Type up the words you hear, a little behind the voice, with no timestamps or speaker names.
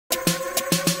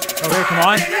come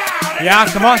on. Yeah,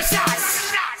 come on.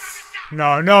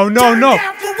 No, no, no, no.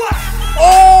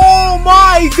 Oh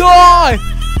my god!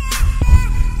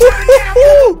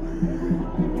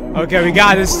 Okay, we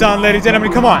got this done, ladies and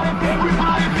gentlemen. Come on.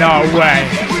 No way.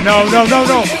 No, no, no,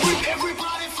 no.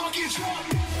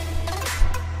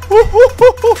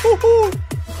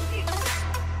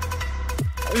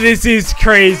 This is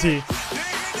crazy.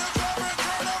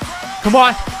 Come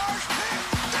on.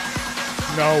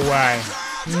 No way.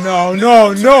 No,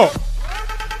 no, no.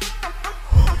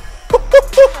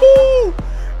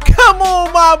 Come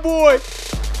on, my boy.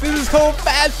 This is called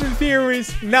Fast and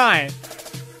Furious 9.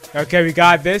 Okay, we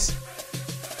got this.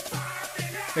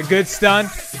 A good stun.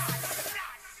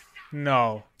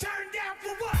 No.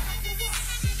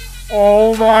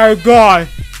 Oh my god.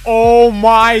 Oh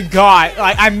my god.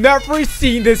 Like, I've never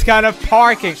seen this kind of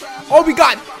parking. Oh, we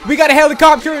got a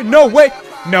helicopter. No, wait.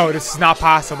 No, this is not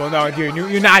possible. No, dude,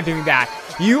 you're not doing that.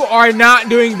 You are not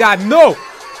doing that. No.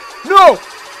 No.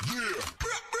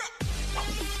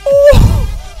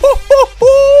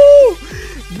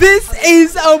 This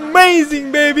is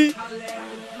amazing, baby.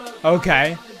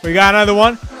 Okay, we got another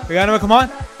one. We got another. Come on.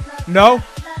 No.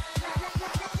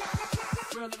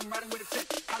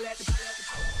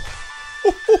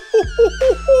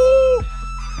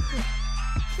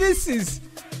 This is.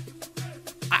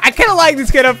 I kind of like this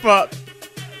kind of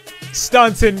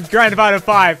stunts in Grand Theft Auto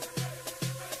 5.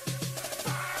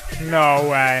 No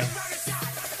way.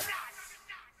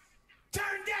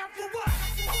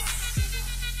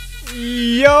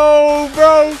 Yo,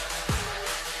 bro.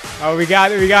 Oh, we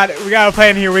got a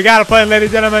plan here. We got a plan, ladies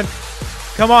and gentlemen.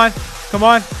 Come on. Come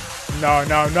on. No,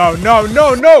 no, no, no,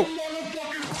 no, no.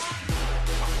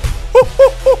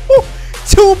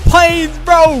 2 planes,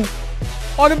 bro.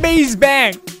 On a maze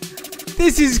bank.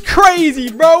 This is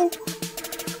crazy, bro.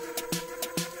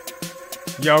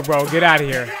 Yo, bro, get out of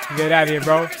here. Get out of here,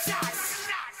 bro.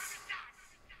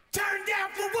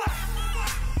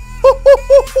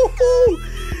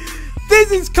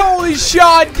 This is cold as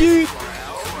shot, dude.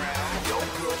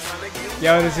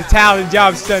 Yo, this is a talent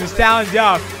job, son. It's a talent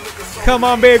job. Come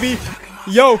on, baby.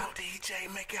 Yo.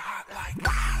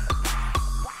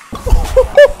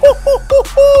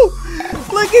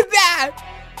 Look at that.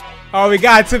 Oh, we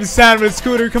got some sound with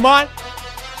scooter. Come on.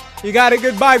 You got a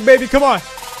good bike, baby. Come on.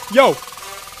 Yo.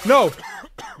 No.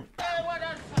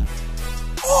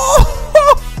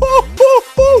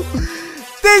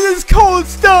 This is cold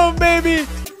stuff, baby.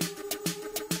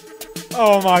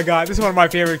 Oh my god, this is one of my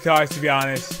favorite cars, to be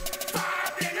honest.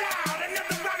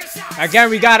 Again,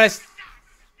 we got us.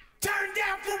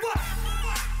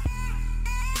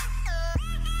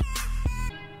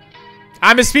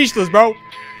 I'm speechless, bro.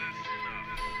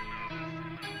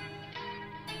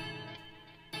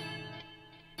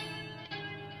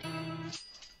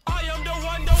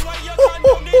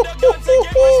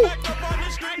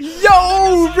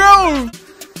 Yo, bro.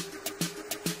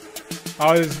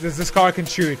 Oh, this car can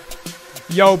shoot.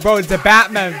 Yo, bro, it's a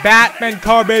Batman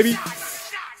car, baby.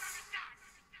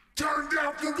 Turn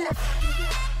down for what?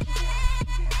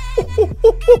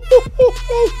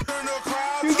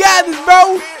 You got this,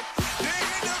 bro.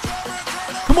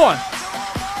 Come on.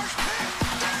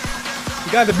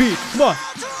 You got the beat. Come on.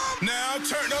 Now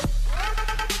turn up.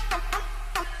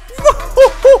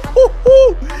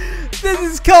 This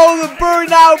is called the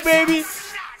burnout, baby.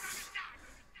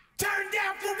 Turn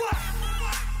down for what?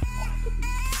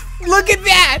 Look at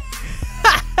that.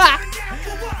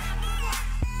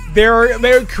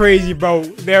 They're crazy, bro.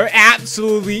 They're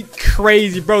absolutely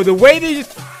crazy, bro. The way they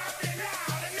just...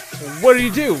 What did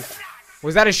you do?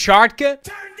 Was that a shortcut?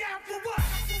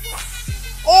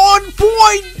 On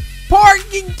point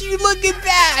parking, dude. Look at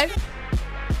that.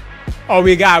 Oh,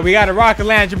 we got a rocket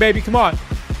launcher, baby. Come on.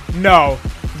 No.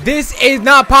 This is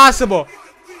not possible.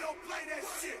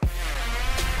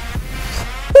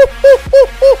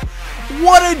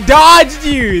 What a dodge,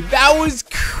 dude. That was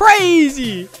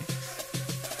crazy.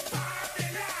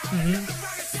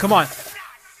 Come on.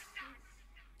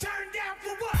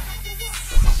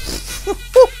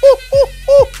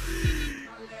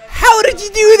 How did you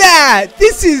do that?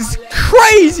 This is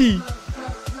crazy.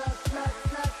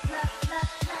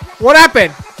 What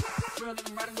happened?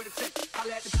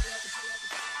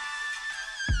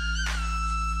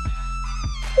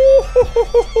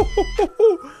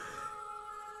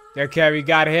 Okay, we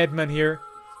got a hitman here.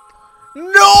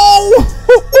 No!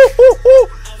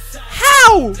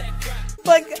 How?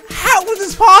 Like, how was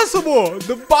this possible?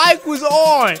 The bike was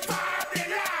on.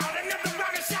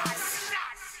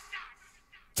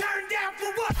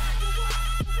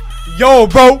 Yo,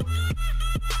 bro.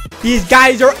 These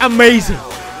guys are amazing.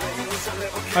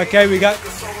 Okay, we got...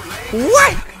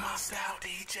 What?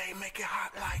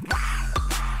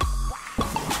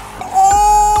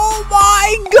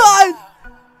 my god!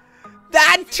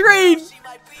 That train!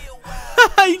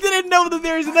 I didn't know that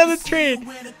there's another train.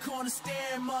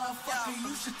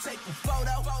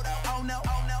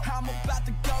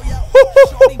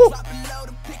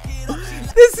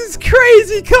 This is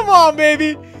crazy. Come on,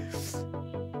 baby.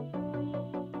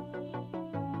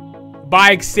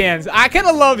 Bike stands. I kind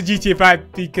of love GTA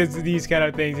 5 because of these kind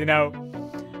of things, you know.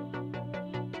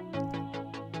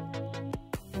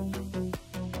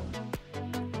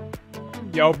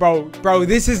 Yo, bro,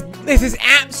 this is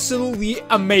absolutely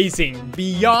amazing.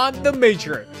 Beyond the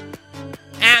measure.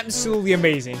 Absolutely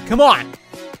amazing. Come on.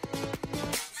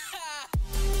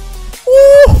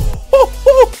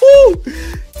 Ooh,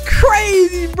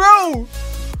 crazy, bro.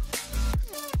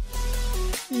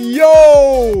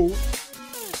 Yo.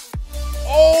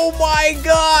 Oh my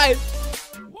god.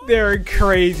 They're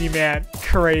crazy, man.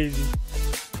 Crazy.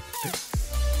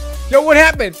 Yo, what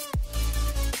happened?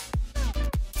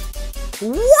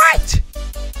 What?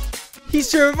 He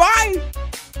survived?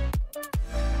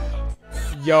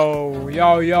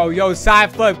 Yo,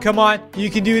 side flip, come on. You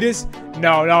can do this.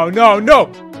 No.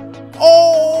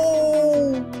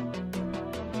 Oh!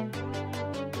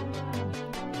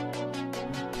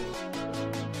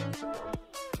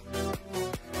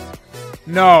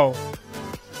 No.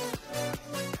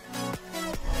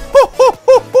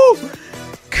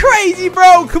 Crazy,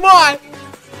 bro, come on.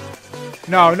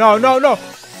 No.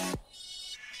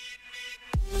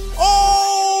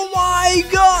 Oh my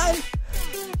god!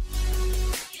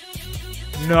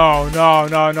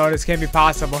 No, this can't be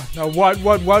possible. No, what?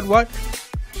 What?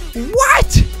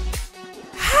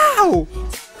 How?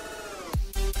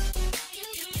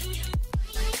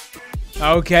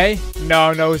 Okay,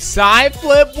 no, side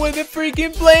flip with a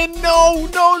freaking plane. No.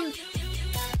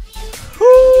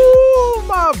 Ooh,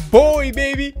 my boy,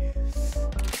 baby.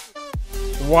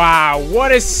 Wow,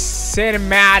 what a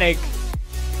cinematic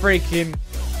freaking.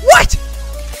 What?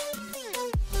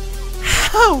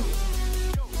 How?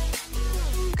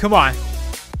 Come on.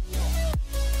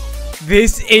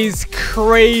 This is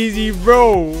crazy,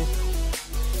 bro.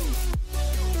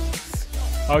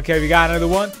 Okay, we got another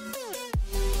one.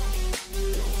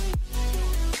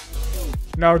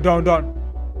 No, don't.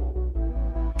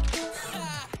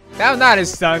 That was not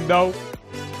his son, though.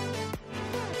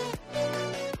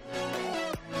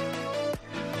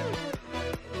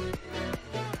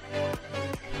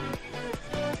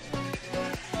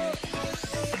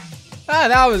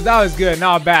 That was good.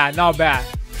 Not bad.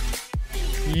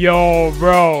 Yo,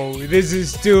 bro, this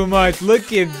is too much.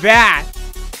 Look at that.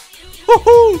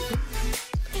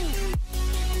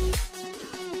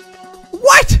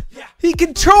 What? He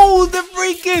controls the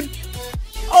freaking.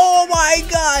 Oh my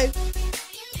god.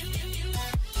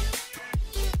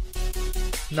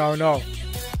 No.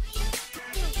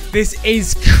 This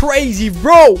is crazy,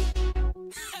 bro.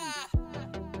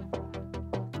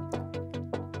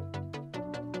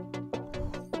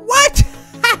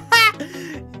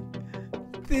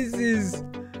 This is...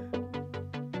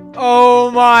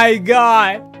 Oh my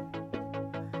god.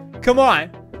 Come on.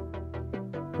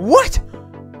 What?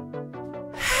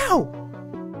 How?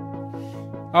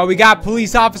 Oh, we got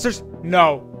police officers?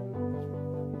 No.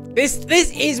 This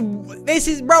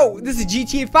is bro, this is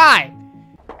GTA 5.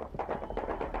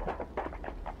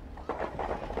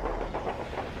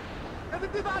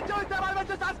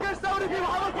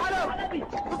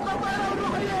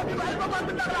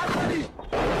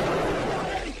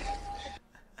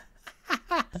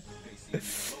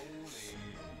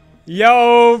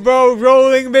 Yo, bro,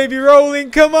 rolling, baby, rolling.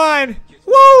 Come on.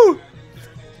 Woo!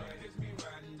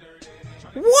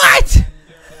 What?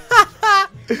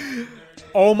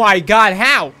 Oh my god,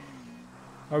 how?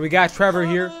 Oh, we got Trevor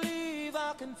here.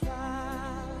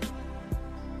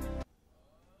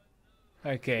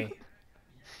 Okay.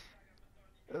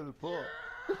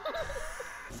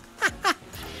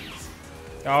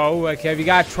 Oh, okay, we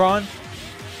got Tron.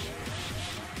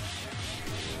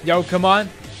 Yo, come on.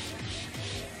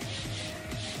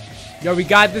 Yo, we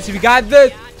got this. Do a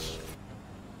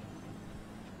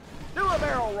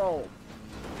barrel roll.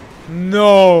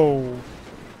 No.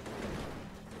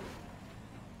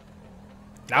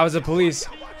 That was the police.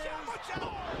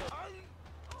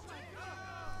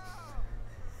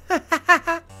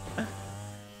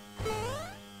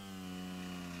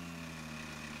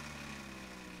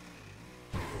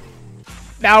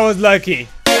 That was lucky.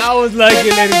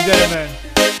 Ladies and gentlemen.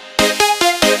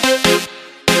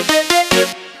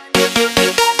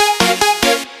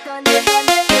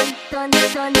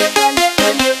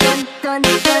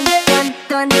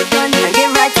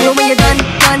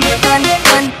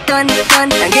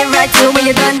 Get right to it when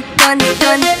you're done.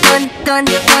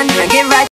 Get right